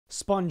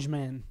Sponge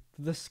Man,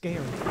 the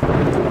scary.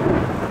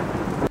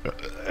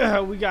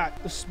 We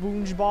got the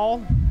Sponge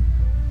Ball,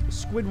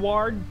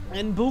 Squidward,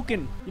 and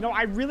Buchan. You know,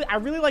 I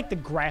really like the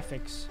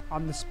graphics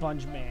on the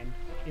Sponge Man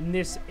in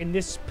this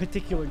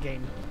particular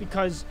game,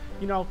 because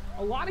you know,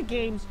 a lot of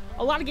games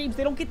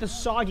they don't get the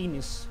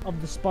sogginess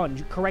of the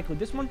sponge correctly.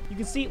 This one, you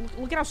can see,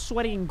 look at how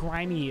sweaty and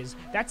grimy he is.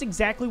 That's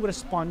exactly what a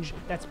sponge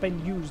that's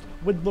been used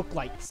would look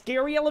like.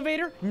 Scary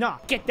elevator? Nah,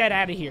 get that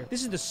out of here.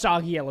 This is the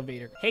soggy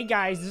elevator. Hey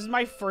guys, this is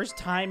my first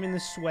time in the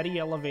sweaty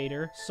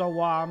elevator, so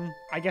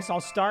I guess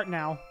I'll start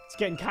now. It's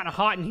getting kind of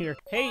hot in here.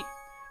 Hey,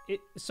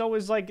 so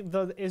is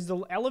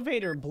the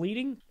elevator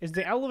bleeding? Is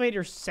the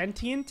elevator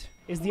sentient?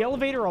 Is the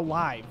elevator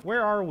alive?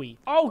 Where are we?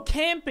 Oh,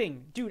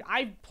 camping! Dude,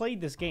 I've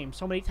played this game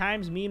so many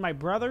times. Me and my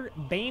brother,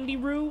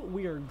 Bandyroo,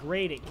 we are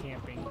great at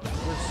camping.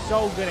 We're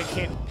so good at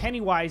camping.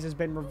 Pennywise has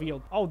been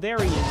revealed. Oh, there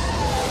he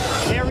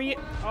is. There he is.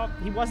 Oh,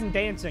 he wasn't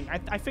dancing.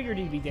 I figured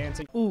he'd be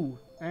dancing. Ooh.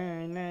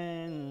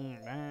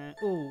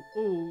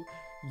 Ooh.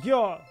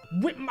 Yo,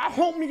 with my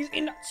homies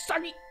in the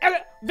soggy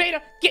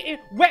elevator, getting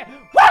wet.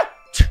 What?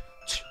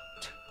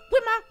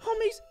 With my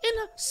homies in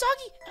a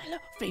soggy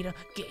elevator,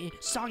 getting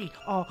soggy,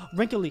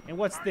 wrinkly. And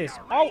what's this?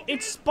 Oh,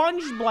 it's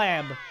Sponge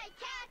Blab.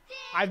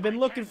 I've been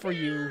looking for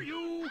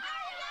you.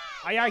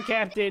 Aye, aye,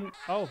 Captain.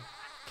 Oh,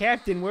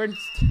 Captain, where'd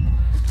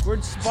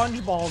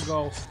SpongeBall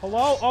go?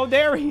 Hello? Oh,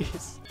 there he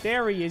is.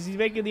 There he is. He's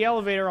making the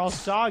elevator all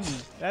soggy.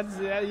 That's,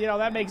 you know,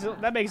 that makes a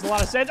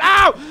lot of sense.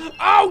 Ow!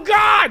 Oh,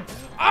 God!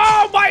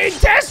 Oh, my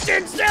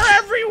intestines! They're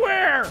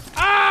everywhere!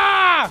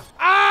 Ah!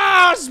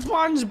 Ah!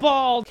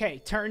 SpongeBall! Okay,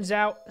 turns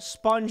out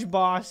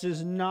SpongeBoss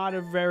is not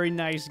a very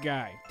nice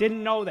guy.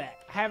 Didn't know that.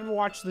 Haven't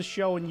watched the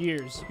show in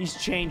years. He's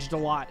changed a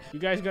lot. You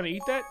guys gonna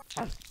eat that?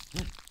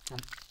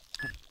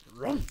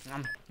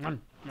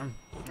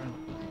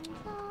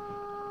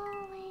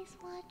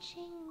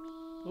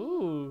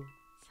 Ooh.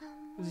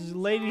 This is a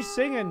lady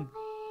singing.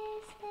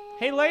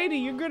 Hey lady,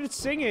 you're good at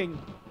singing.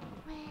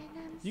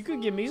 You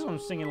could give me some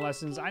singing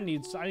lessons. I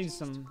need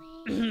some,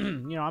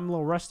 you know, I'm a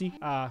little rusty.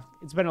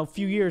 It's been a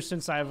few years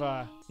since I've,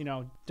 you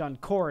know, done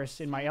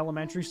chorus in my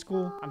elementary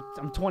school.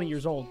 I'm 20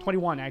 years old,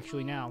 21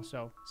 actually now,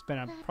 so it's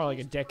been probably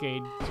like a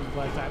decade since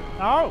last time.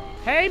 Oh,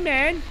 hey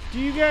man, do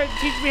you guys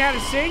teach me how to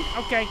sing?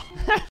 Okay.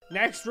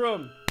 Next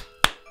room.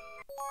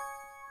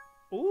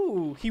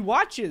 Ooh, he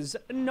watches.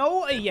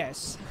 No, a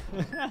yes.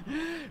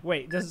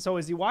 Wait, so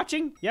is he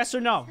watching? Yes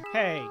or no?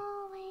 Hey,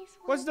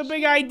 what's the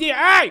big idea?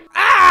 Hey!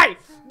 Hey!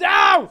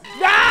 No!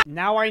 No!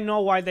 Now I know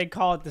why they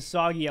call it the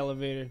soggy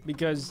elevator.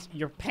 Because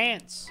your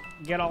pants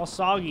get all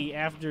soggy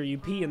after you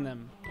pee in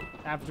them.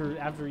 After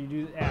you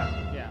do,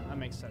 yeah, that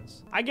makes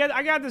sense. I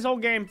got this whole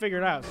game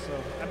figured out,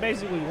 so I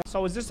basically.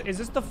 So is this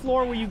the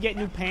floor where you get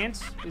new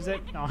pants? Is it?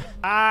 No.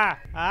 Ah!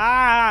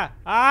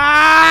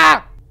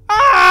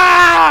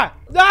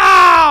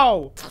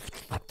 No!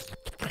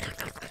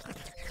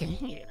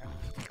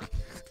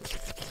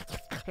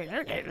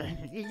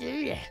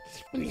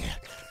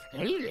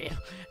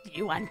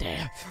 You want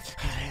a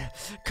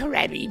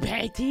Krabby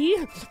Patty?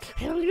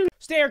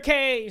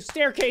 Staircase!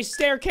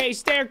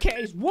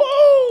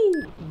 Whoa!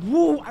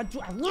 Whoa!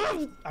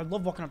 I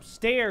love walking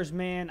upstairs,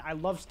 man. I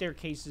love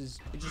staircases.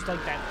 It's just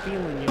like that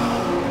feeling, you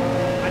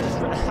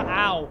know.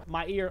 Ow,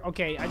 my ear.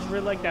 Okay, I just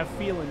really like that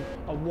feeling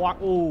of walk.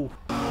 Ooh,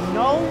 you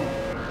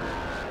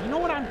know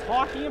what I'm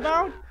talking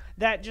about?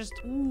 That just,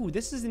 ooh,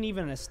 this isn't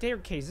even a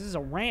staircase. This is a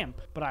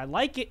ramp, but I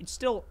like it. It's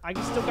still, I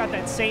still got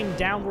that same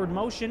downward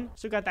motion.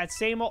 Still got that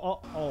same,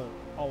 oh,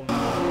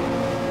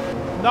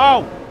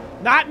 no,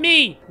 not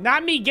me,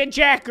 get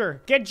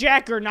Jacker,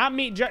 not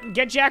me,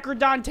 get Jacker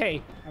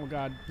Dante. Oh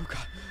God.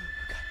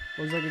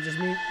 Looks like it's just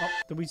me. Oh,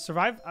 did we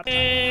survive?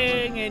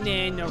 Singing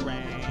in the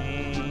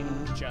rain,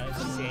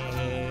 just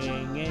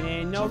singing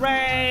in the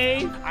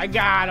rain. I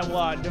got a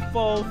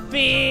wonderful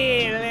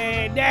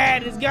feeling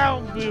that is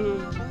gonna be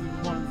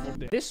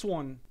wonderful. This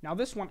one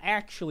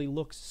actually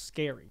looks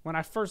scary. When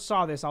I first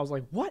saw this, I was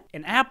like, what?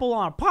 An apple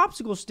on a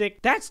popsicle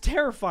stick? That's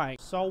terrifying.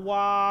 So,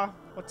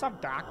 what's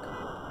up, Doc?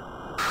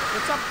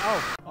 What's up?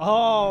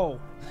 Oh.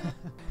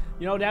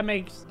 You know, that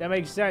makes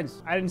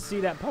sense. I didn't see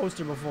that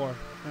poster before.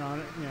 You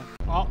know, yeah.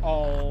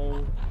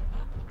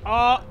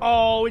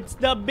 Uh-oh, it's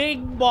the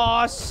big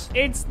boss.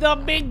 It's the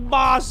big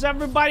boss.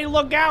 Everybody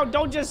look out.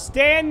 Don't just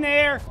stand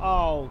there.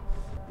 Oh,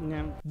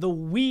 yeah. The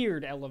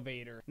weird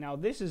elevator. Now,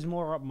 this is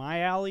more up my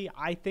alley,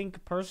 I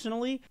think,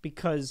 personally,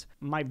 because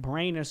my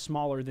brain is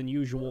smaller than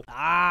usual.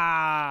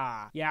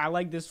 Ah, yeah, I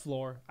like this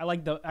floor. I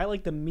like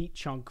the meat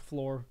chunk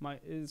floor.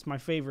 It's my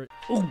favorite.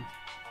 Ooh,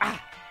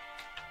 ah,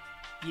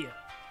 yeah.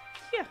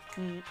 Yeah.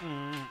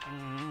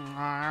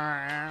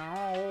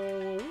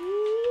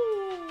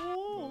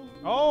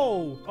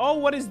 Oh,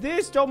 what is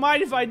this? Don't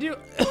mind if I do.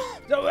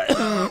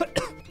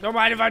 Don't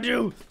mind if I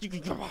do.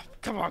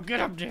 Come on,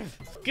 get up there.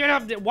 Get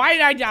up there. Why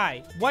did I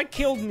die? What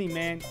killed me,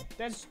 man?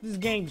 This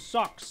game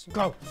sucks.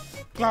 Go.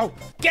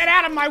 Get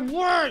out of my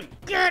way.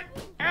 Get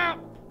out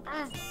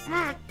of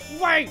my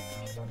way.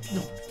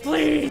 No,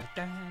 please.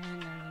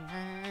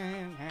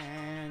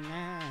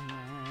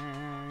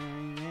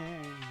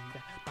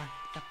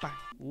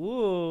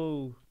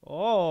 Ooh.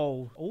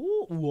 Oh.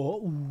 Ooh.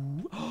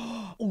 Ooh.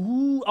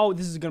 Ooh. Oh,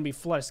 this is gonna be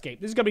flood escape.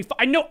 This is gonna be.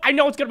 I know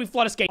it's gonna be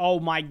flood escape. Oh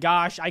my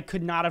gosh, I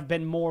could not have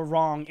been more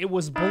wrong. It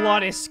was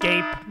blood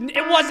escape.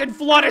 It wasn't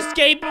flood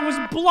escape. It was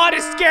blood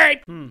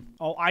escape.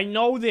 Oh, I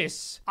know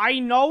this. I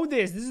know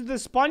this. This is the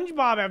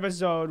SpongeBob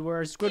episode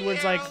where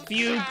Squidward's like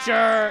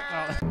future.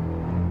 Oh.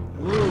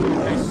 Ooh,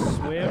 nice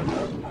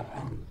swim.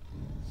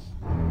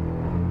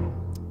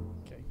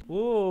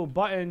 Ooh,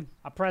 button.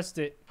 I pressed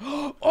it.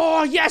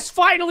 Oh, yes,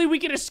 finally we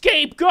can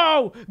escape.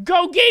 Go.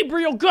 Go,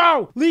 Gabriel,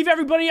 go. Leave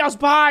everybody else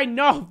behind.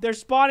 No, they're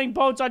spawning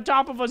boats on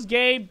top of us,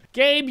 Gabe.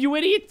 Gabe, you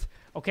idiot.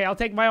 Okay, I'll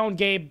take my own,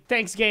 Gabe.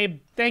 Thanks,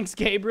 Gabe. Thanks,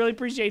 Gabe. Really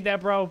appreciate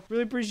that, bro.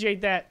 Really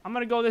appreciate that. I'm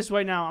gonna go this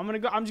way now. I'm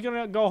just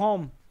gonna go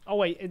home. Oh,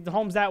 wait, the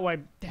home's that way.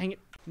 Dang it.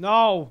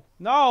 No.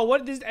 No,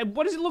 what does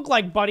it look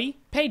like, buddy?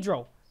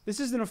 Pedro. This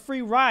isn't a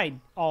free ride.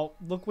 Oh,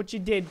 look what you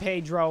did,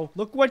 Pedro.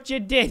 Look what you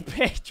did,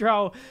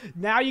 Pedro.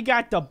 Now you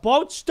got the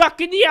boat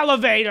stuck in the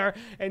elevator,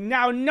 and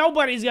now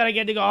nobody's gonna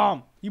get to go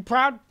home. You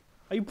proud?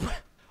 Are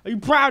you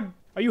proud?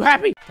 Are you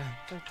happy?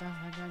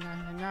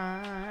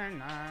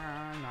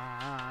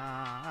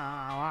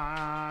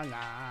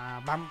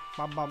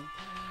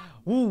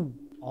 Ooh.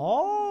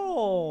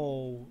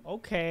 Oh,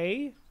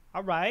 okay.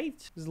 All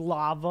right. There's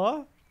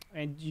lava,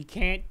 and you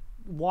can't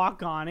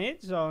walk on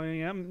it, so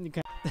you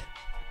can't.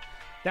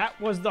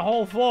 That was the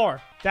whole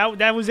floor. That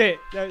was it.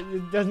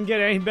 It doesn't get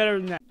any better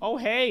than that. Oh,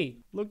 hey.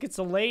 Look, it's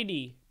a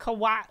lady.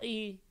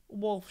 Kawaii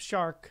wolf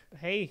shark.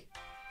 Hey.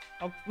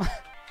 Oh,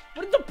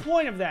 what is the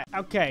point of that?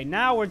 Okay,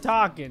 now we're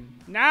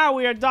talking. Now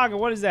we are talking.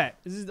 What is that?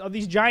 Are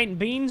these giant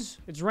beans?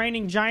 It's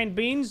raining giant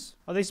beans?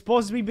 Are they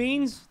supposed to be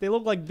beans? They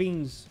look like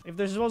beans. If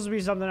they're supposed to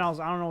be something else,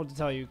 I don't know what to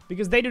tell you.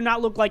 Because they do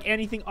not look like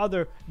anything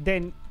other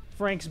than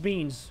Frank's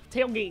beans.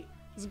 Tailgate.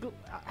 Let's go.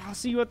 I'll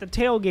see you at the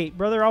tailgate,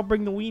 brother. I'll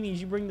bring the weenies.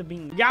 You bring the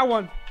beans. Got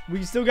one.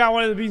 We still got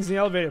one of the beans in the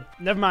elevator.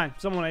 Never mind.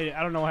 Someone ate it.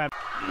 I don't know what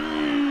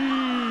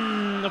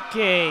happened.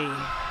 Okay. All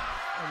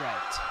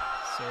right.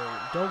 So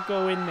don't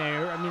go in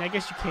there. I mean, I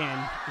guess you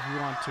can if you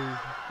want to.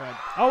 But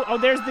oh,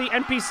 there's the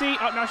NPC.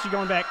 Oh no, she's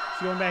going back.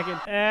 She's going back in.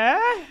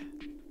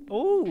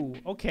 Oh,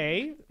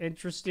 okay.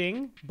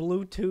 Interesting.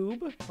 Blue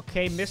tube.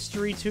 Okay,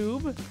 mystery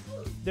tube.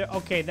 There.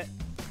 Okay, there's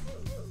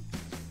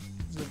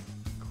a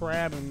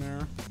crab in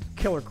there.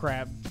 Killer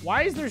crab.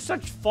 Why is there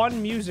such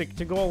fun music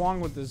to go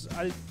along with this?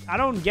 I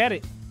don't get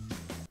it.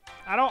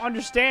 I don't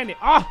understand it.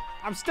 Ah,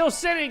 I'm still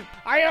sitting.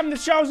 I am the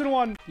chosen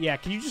one. Yeah,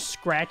 can you just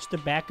scratch the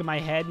back of my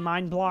head,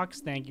 mind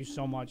blocks? Thank you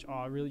so much.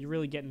 Oh, you're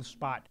really getting the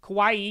spot.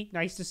 Kawaii,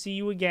 nice to see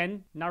you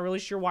again. Not really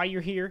sure why you're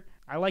here.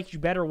 I liked you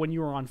better when you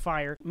were on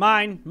fire.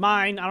 Mine.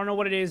 I don't know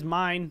what it is.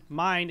 Mine.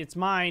 It's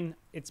mine.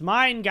 It's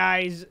mine,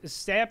 guys.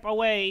 Step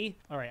away.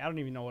 All right, I don't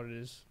even know what it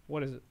is.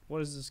 What is it?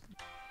 What is this?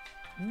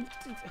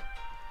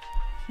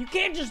 You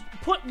can't just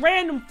put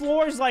random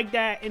floors like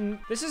that, and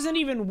this isn't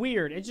even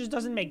weird. It just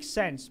doesn't make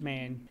sense,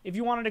 man. If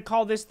you wanted to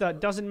call this the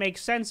doesn't make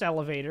sense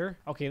elevator.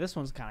 Okay, this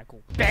one's kind of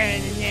cool.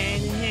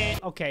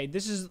 Okay,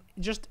 this is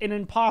just an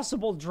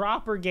impossible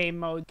dropper game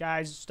mode.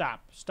 Guys,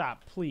 stop.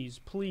 Please.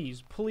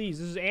 This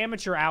is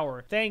amateur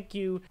hour. Thank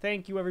you,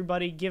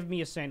 everybody. Give me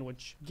a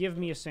sandwich. Give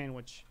me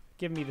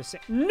the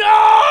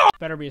No!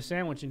 Better be a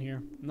sandwich in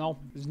here. No,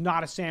 this is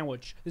not a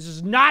sandwich. This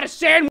is not a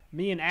sandwich.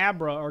 Me and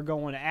Abra are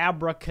going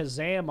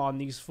abracazam on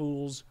these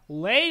fools.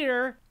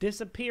 Later,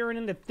 disappearing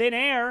into thin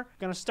air.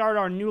 Gonna start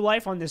our new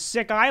life on this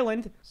sick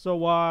island.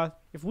 So,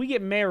 if we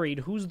get married,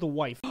 who's the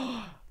wife?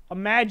 A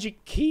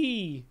magic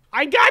key.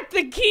 I got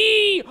the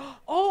key!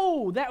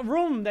 Oh, that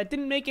room. That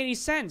didn't make any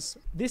sense.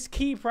 This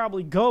key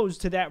probably goes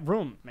to that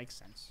room. Makes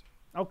sense.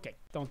 Okay,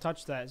 don't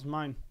touch that. It's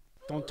mine.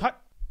 Don't touch.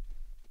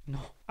 No,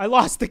 I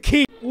lost the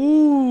key.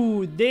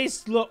 Ooh,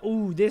 this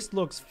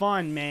looks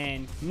fun,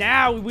 man.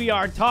 Now we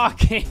are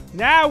talking.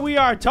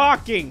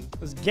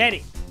 Let's get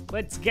it.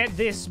 Let's get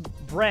this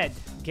bread,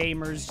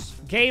 gamers.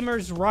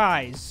 Gamers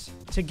rise.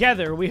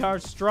 Together we are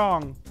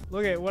strong.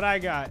 Look at what I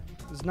got.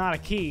 It's not a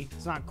key.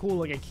 It's not cool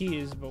like a key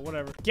is, but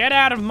whatever. Get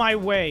out of my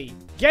way.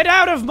 Get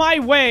out of my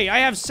way. I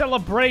have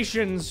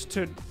celebrations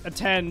to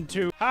attend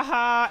to.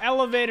 Haha,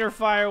 elevator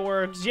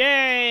fireworks.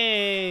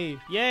 Yay.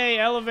 Yay,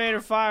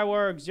 elevator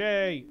fireworks.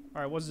 Yay.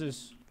 All right, what's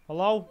this?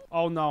 Hello?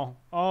 Oh no.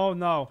 Oh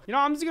no. You know,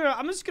 I'm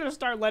just gonna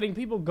start letting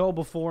people go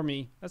before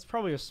me. That's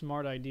probably a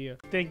smart idea.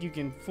 Think you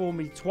can fool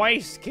me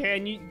twice,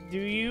 can you? Do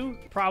you?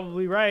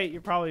 Probably right.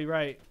 You're probably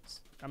right.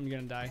 I'm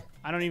gonna die.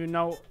 I don't even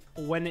know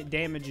when it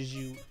damages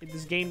you.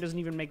 This game doesn't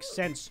even make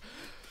sense.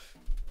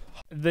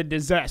 The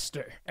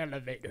disaster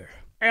elevator.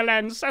 El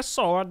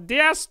ancestor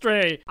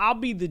diastre. I'll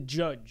be the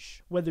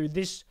judge whether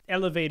this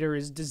elevator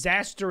is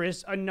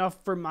disastrous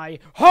enough for my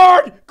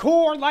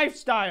hardcore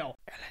lifestyle.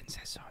 El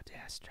ancestor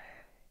diastre.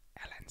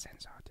 El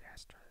ancestor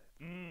diastre.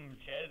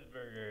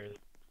 Cheeseburgers.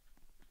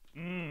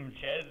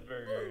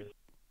 Cheeseburgers.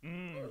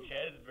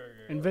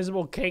 Cheeseburgers.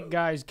 Invisible cake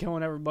guys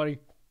killing everybody.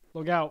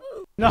 Look out.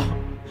 No.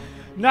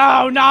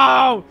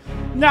 No!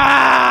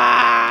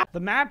 The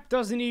map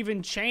doesn't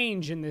even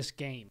change in this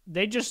game.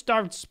 They just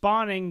start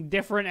spawning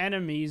different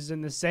enemies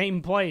in the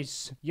same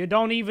place. You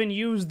don't even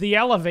use the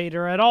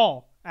elevator at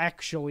all.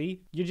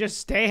 actually. You just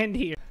stand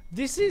here.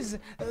 This is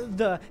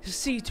the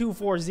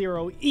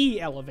C240E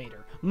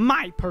elevator.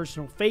 My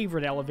personal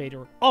favorite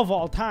elevator of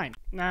all time.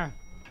 Nah.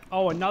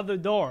 Oh, another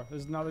door.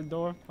 There's another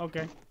door.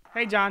 Okay.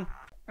 Hey, John.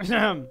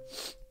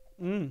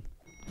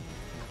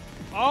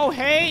 Oh,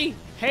 hey.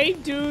 Hey,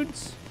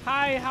 dudes.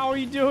 Hi, how are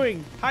you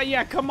doing? Hi,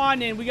 yeah, come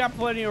on in. We got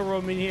plenty of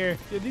room in here.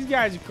 Dude, these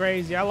guys are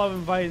crazy. I love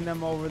inviting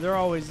them over. They're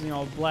always, you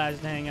know, a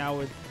blast to hang out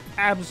with.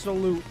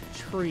 Absolute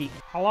treat.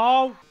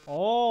 Hello?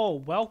 Oh,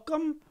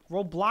 welcome,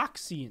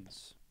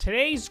 Robloxians.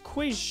 Today's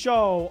quiz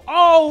show.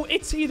 Oh,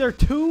 it's either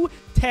 2,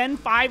 10,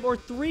 5, or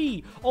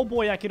 3. Oh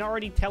boy, I can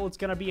already tell it's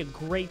gonna be a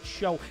great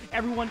show.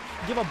 Everyone,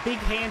 give a big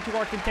hand to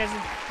our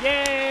contestants.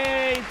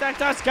 Yay!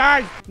 That's us,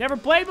 guys. Never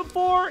played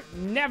before?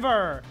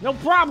 Never. No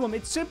problem.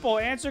 It's simple.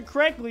 Answer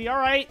correctly. All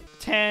right.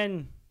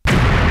 10.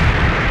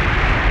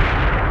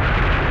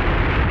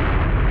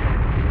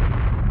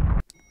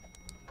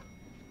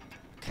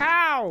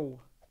 Cow.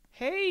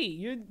 Hey,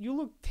 you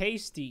look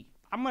tasty.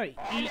 I'm gonna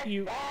eat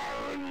you.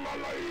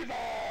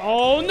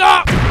 Oh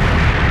no!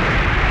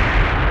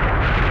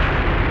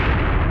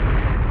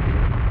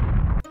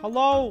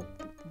 Hello,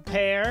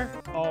 pear.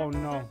 Oh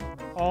no.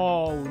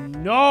 Oh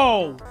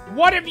no!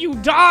 What have you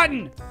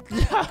done?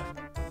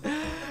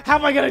 How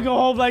am I gonna go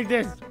home like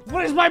this?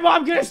 What is my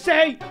mom gonna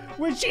say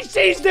when she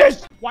sees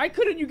this? Why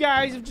couldn't you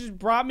guys have just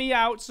brought me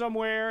out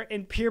somewhere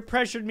and peer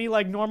pressured me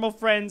like normal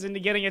friends into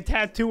getting a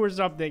tattoo or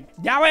something?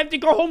 Now I have to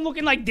go home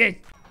looking like this.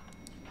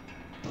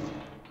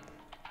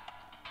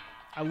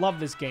 I love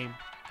this game.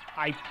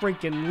 I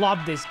freaking love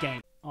this game.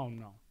 Oh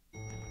no.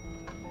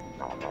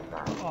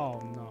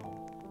 Oh no.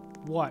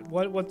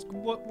 What's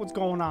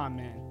going on,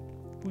 man?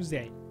 Who's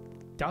that?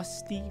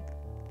 Dusty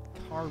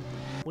Carver.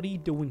 What are you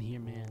doing here,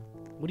 man?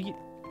 What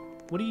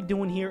are you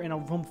doing here in a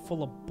room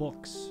full of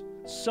books?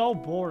 So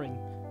boring.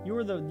 You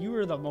were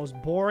the most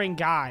boring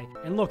guy.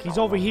 And look, he's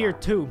over here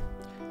too.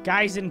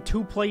 Guy's in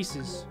 2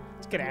 places.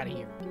 Let's get out of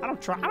here. I don't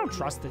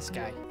trust this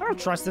guy. I don't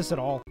trust this at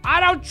all. I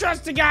don't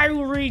trust the guy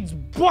who reads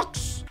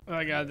books. Oh,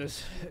 I got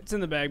this. It's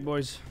in the bag,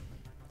 boys.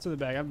 It's in the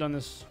bag. I've done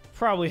this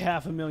probably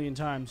 500,000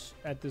 times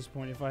at this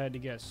point, if I had to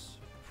guess.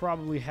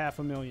 Probably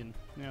 500,000.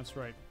 Yeah, that's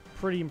right.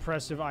 Pretty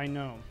impressive, I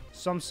know.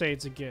 Some say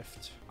it's a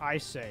gift. I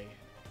say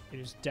it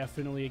is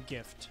definitely a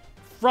gift.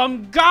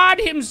 From God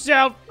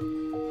himself!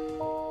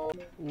 Ooh.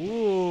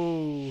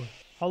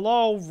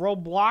 Hello,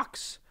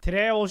 Roblox.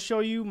 Today I will show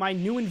you my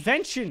new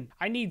invention.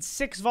 I need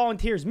 6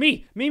 volunteers.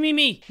 Me.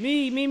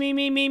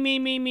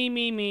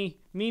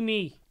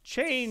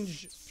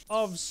 Change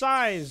of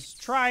size.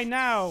 Try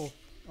now.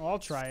 Oh, I'll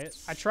try it.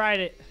 I tried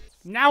it.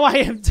 Now I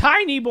am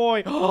tiny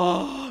boy.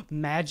 Oh,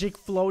 magic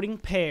floating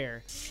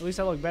pear. At least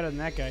I look better than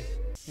that guy.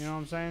 You know what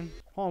I'm saying?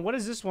 Hold on, what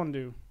does this one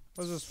do?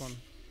 What is this one?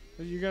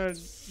 Are you gonna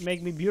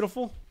make me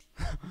beautiful?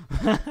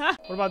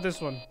 What about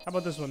this one? How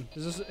about this one?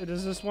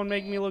 Does this one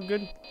make me look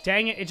good?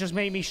 Dang it, it just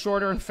made me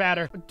shorter and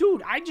fatter.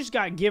 Dude, I just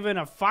got given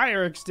a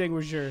fire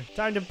extinguisher.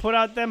 Time to put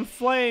out them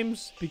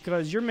flames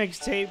because your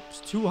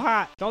mixtape's too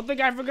hot. Don't think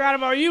I forgot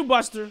about you,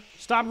 Buster.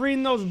 Stop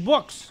reading those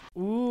books.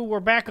 Ooh, we're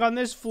back on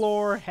this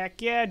floor.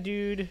 Heck yeah,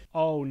 dude.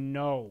 Oh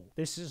no.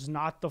 This is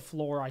not the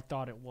floor I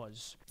thought it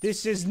was.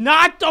 This is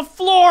not the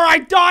floor I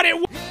thought it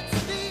was.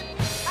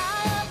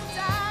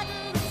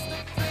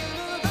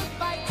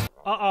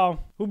 Uh-oh.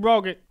 Who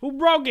broke it? Who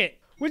broke it?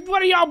 Which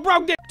one of y'all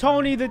broke it?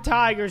 Tony the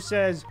Tiger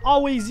says,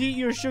 always eat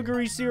your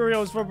sugary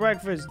cereals for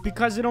breakfast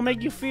because it'll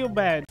make you feel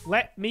bad.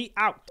 Let me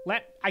out.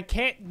 I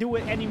can't do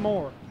it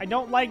anymore. I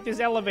don't like this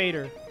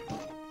elevator.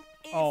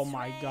 Oh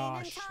my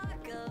gosh.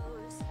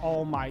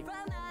 Oh my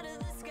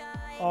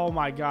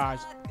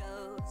gosh.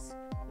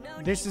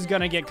 This is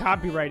gonna get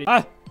copyrighted.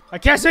 I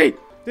can't see.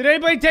 Did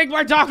anybody take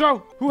my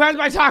taco? Who has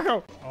my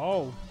taco?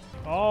 Oh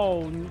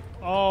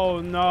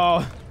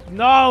no.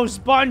 No,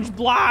 Sponge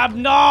Blob,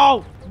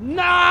 no!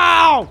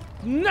 No!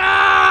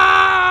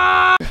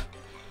 No!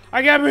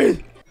 I can't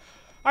breathe.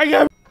 I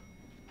can't.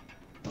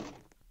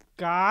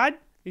 God?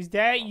 Is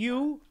that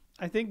you?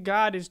 I think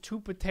God is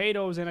 2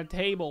 potatoes and a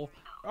table.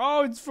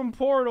 Oh, it's from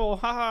Portal.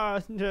 Haha.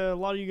 A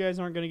lot of you guys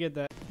aren't gonna get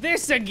that.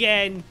 This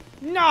again?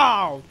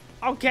 No!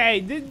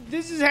 Okay,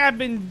 this has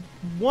happened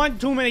one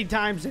too many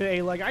times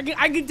today. Like I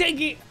can take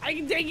it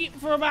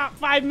for about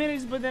 5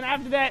 minutes, but then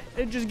after that,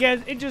 it just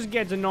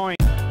gets annoying.